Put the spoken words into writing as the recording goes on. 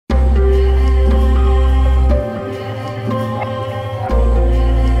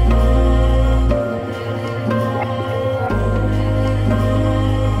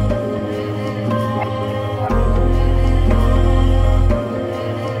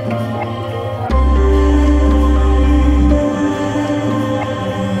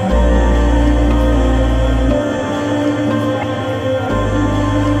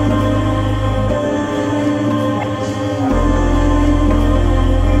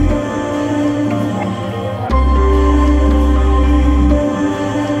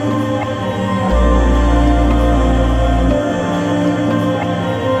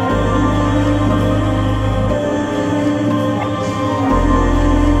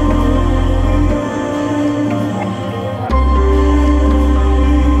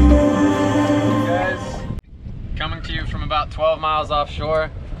miles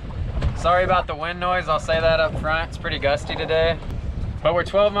offshore. Sorry about the wind noise, I'll say that up front. It's pretty gusty today. But we're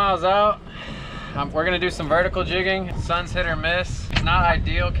 12 miles out. We're gonna do some vertical jigging. Sun's hit or miss. It's not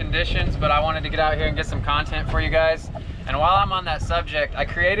ideal conditions, but I wanted to get out here and get some content for you guys. And while I'm on that subject, I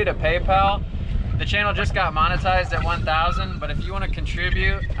created a PayPal. The channel just got monetized at 1,000, but if you want to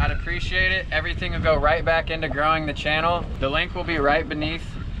contribute, I'd appreciate it. Everything will go right back into growing the channel. The link will be right beneath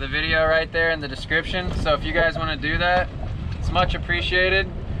the video right there in the description. So if you guys want to do that, it's much appreciated.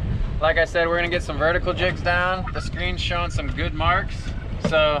 Like I said, we're gonna get some vertical jigs down. The screen's showing some good marks.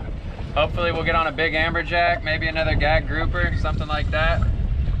 So hopefully we'll get on a big amberjack, maybe another gag grouper, something like that.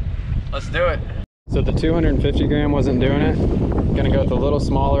 Let's do it. So the 250 gram wasn't doing it. Gonna go with a little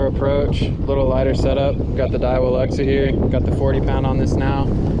smaller approach, a little lighter setup. Got the Daiwa LEXA here. Got the 40 pound on this now.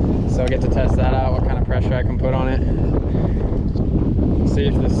 So I get to test that out, what kind of pressure I can put on it. See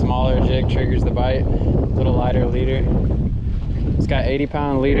if the smaller jig triggers the bite. A little lighter leader. It's got 80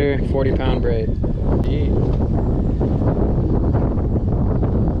 pound leader, 40 pound braid.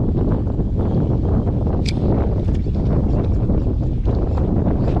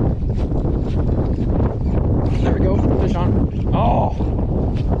 There we go, fish on. Oh!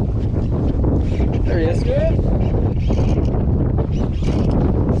 There he is.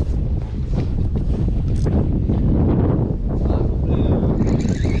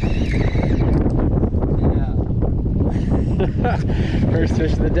 First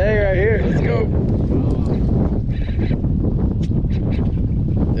fish of the day right here. Let's go.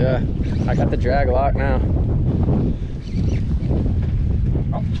 Yeah, I got the drag lock now.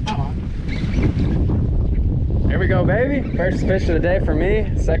 Here we go, baby. First fish of the day for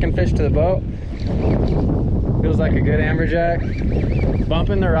me. Second fish to the boat. Feels like a good amberjack.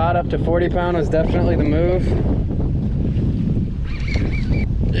 Bumping the rod up to 40 pound was definitely the move.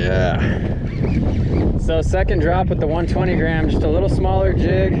 Yeah. So second drop with the 120 gram, just a little smaller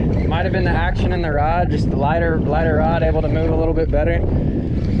jig. Might have been the action in the rod, just the lighter rod, able to move a little bit better.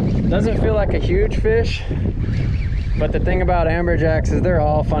 Doesn't feel like a huge fish, but the thing about amberjacks is they're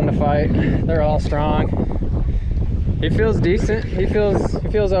all fun to fight. They're all strong. He feels decent. He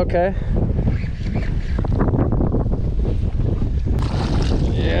feels okay.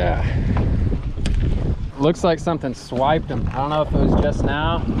 Yeah. Looks like something swiped him. I don't know if it was just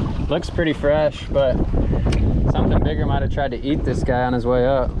now. Looks pretty fresh, but something bigger might have tried to eat this guy on his way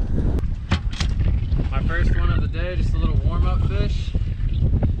up. My first one of the day, just a little warm-up fish.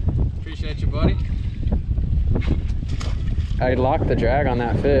 Appreciate you, buddy. I locked the drag on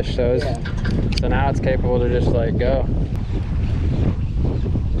that fish, so so now it's capable to just like go.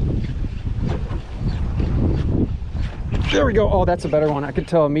 There we go. Oh, that's a better one. I could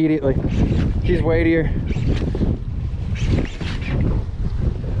tell immediately. He's weightier.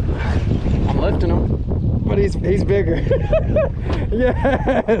 I'm lifting him, but he's bigger.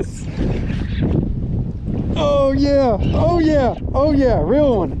 Yes. Oh yeah. Oh yeah. Oh yeah.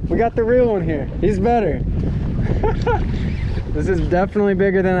 Real one. We got the real one here. He's better. This is definitely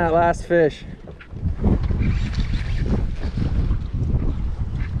bigger than that last fish.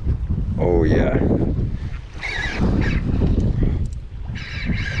 Oh yeah.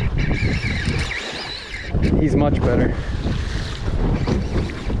 He's much better.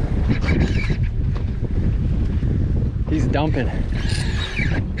 He's dumping.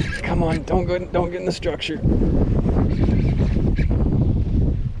 Come on, don't get in the structure.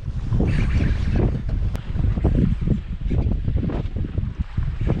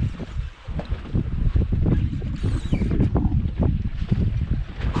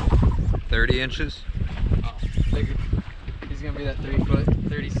 Inches. Oh, bigger. He's gonna be that 3 foot,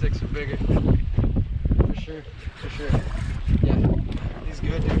 36 or bigger. For sure, for sure. Yeah, he's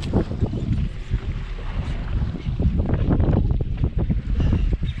good, dude.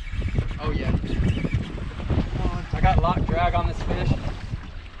 Oh yeah. Come on. I got lock drag on this fish.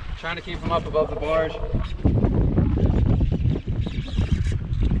 Trying to keep him up above the barge.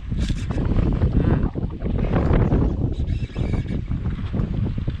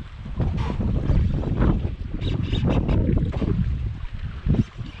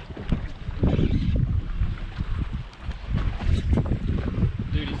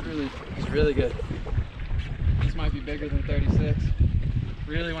 Really good. This might be bigger than 36.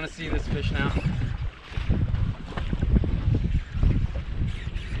 Really want to see this fish now.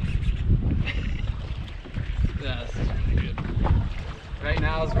 Yeah, this is really good. Right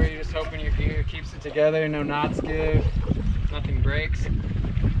now is where you're just hoping your gear keeps it together, no knots give, nothing breaks.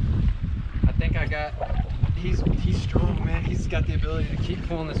 I think I got, he's strong, man. He's got the ability to keep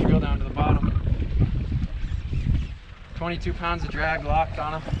pulling this reel down to the bottom. 22 pounds of drag locked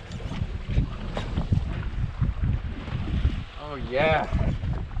on him. Oh yeah.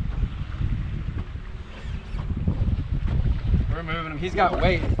 We're moving him. He's got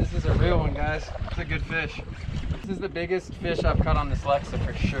weight. This is a real one, guys. It's a good fish. This is the biggest fish I've caught on this Lexa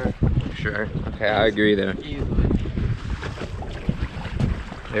for sure. Sure. Okay, I agree there. Easily.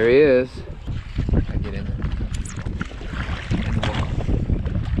 There he is. I get in there.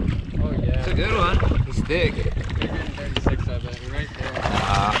 Oh yeah. It's a good one. He's thick. You're getting 36, I bet. You're right there.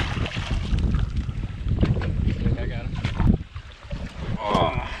 Look, I got him.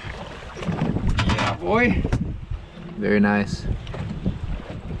 Oh. Yeah, boy. Very nice.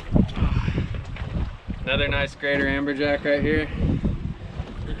 Another nice Greater Amberjack right here.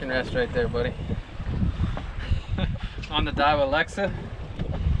 You can rest right there, buddy. On the Daiwa LEXA.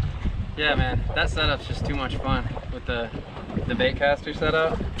 Yeah, man, that setup's just too much fun with the bait caster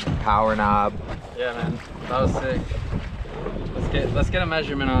setup. Power knob. Yeah, man, that was sick. Let's get a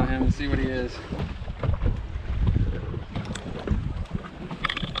measurement on him and see what he is.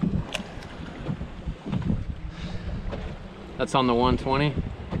 That's on the 120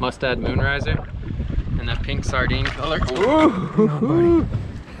 Mustad Moonriser and that pink sardine color. Ooh.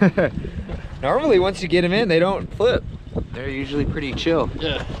 Normally, once you get them in, they don't flip. They're usually pretty chill.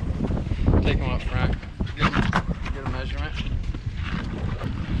 Yeah. Take them up front. Get a measurement.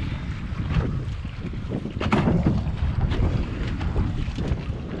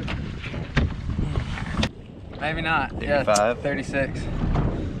 Maybe not. 35? Yeah, 36.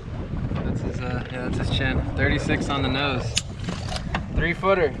 That's his yeah, that's his chin. 36 on the nose.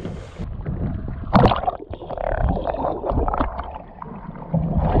 3-footer.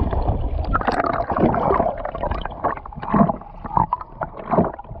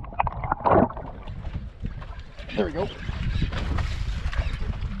 There we go.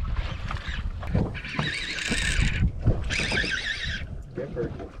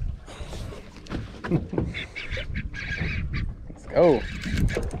 Ripper. Let's go.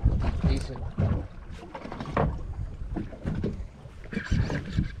 Decent.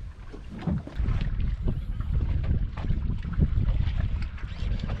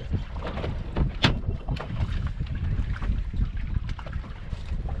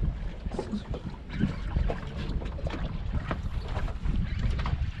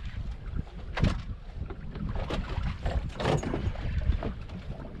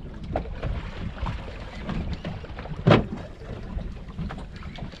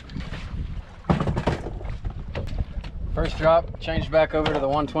 First drop, changed back over to the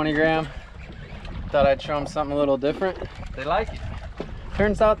 120 gram. Thought I'd show them something a little different. They like it.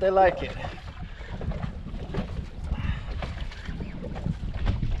 Turns out they like it.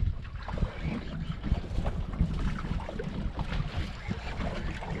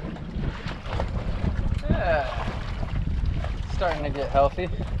 Yeah. Starting to get healthy.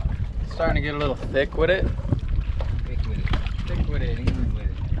 Starting to get a little thick with it. Thick with it. Thick with it. Lean with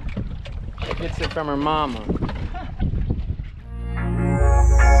it. She gets it from her mama.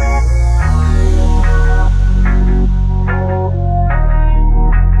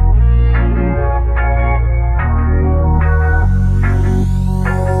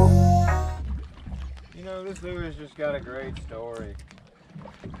 You know, this lure's just got a great story.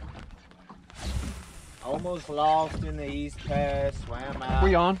 Almost lost in the East Pass, swam out.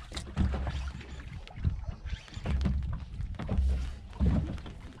 We on?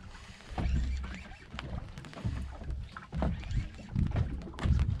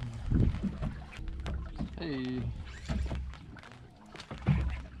 Hey.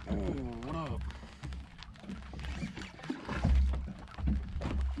 Oh, what up?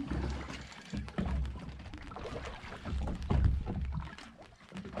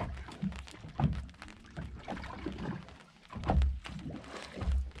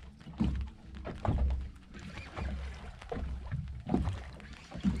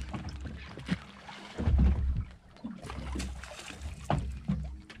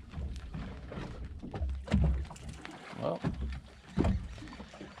 Well,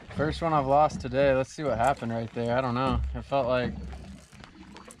 first one I've lost today. Let's see what happened right there. I don't know. It felt like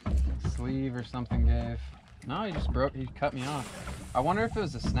a sleeve or something gave. No, he just broke. He cut me off. I wonder if it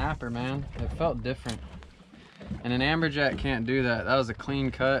was a snapper, man. It felt different. And an amberjack can't do that. That was a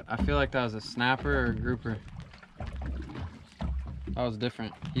clean cut. I feel like that was a snapper or a grouper. That was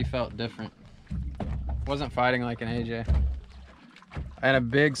different. He felt different. Wasn't fighting like an AJ. And a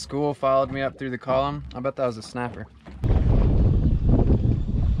big school followed me up through the column. I bet that was a snapper.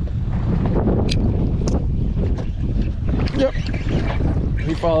 Yep.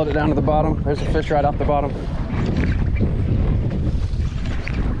 He followed it down to the bottom. There's a fish right off the bottom.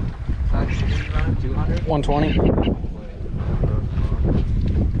 120.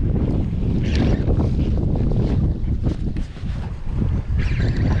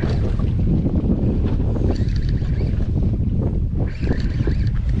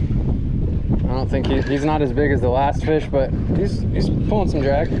 think he's not as big as the last fish, but he's pulling some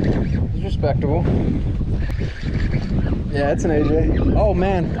drag. He's respectable. Yeah, it's an AJ. Oh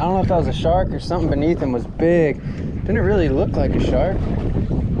man, I don't know if that was a shark or something beneath him was big. Didn't really look like a shark.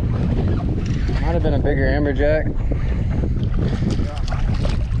 Might have been a bigger amberjack.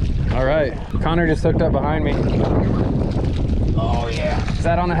 All right, Connor just hooked up behind me. Oh yeah. Is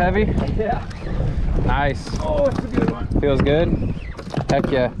that on the heavy? Yeah. Nice. Oh, it's a good one. Feels good?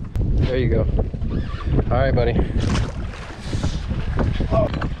 Heck yeah. There you go. All right, buddy. Oh.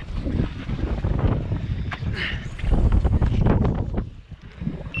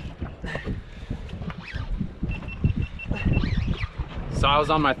 So I was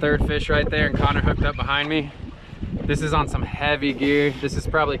on my third fish right there and Connor hooked up behind me. This is on some heavy gear. This is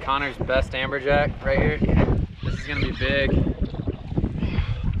probably Connor's best amberjack right here. This is gonna be big.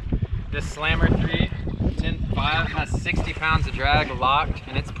 This Slammer 3 10.5 has 60 pounds of drag locked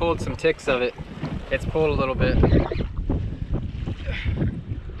and it's pulled some ticks of it. It's pulled a little bit.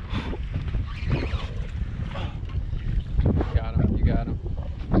 Got him, you got him.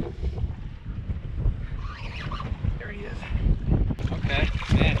 There he is. Okay,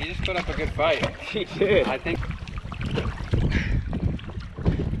 man, he just put up a good fight. He did. I think.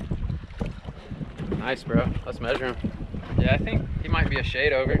 Nice, bro. Let's measure him. Yeah, I think he might be a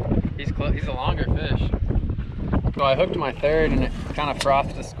shade over. He's a longer fish. So I hooked my third and it kind of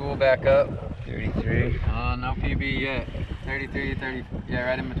frothed the school back up. 33. No PB yet. 33, 30, yeah,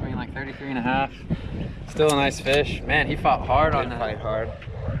 right in between, like 33 and a half. Still a nice fish. Man, he fought hard on that. Fight hard.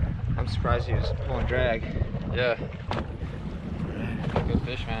 I'm surprised he was pulling drag. Yeah. Good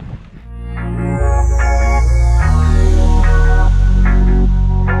fish, man.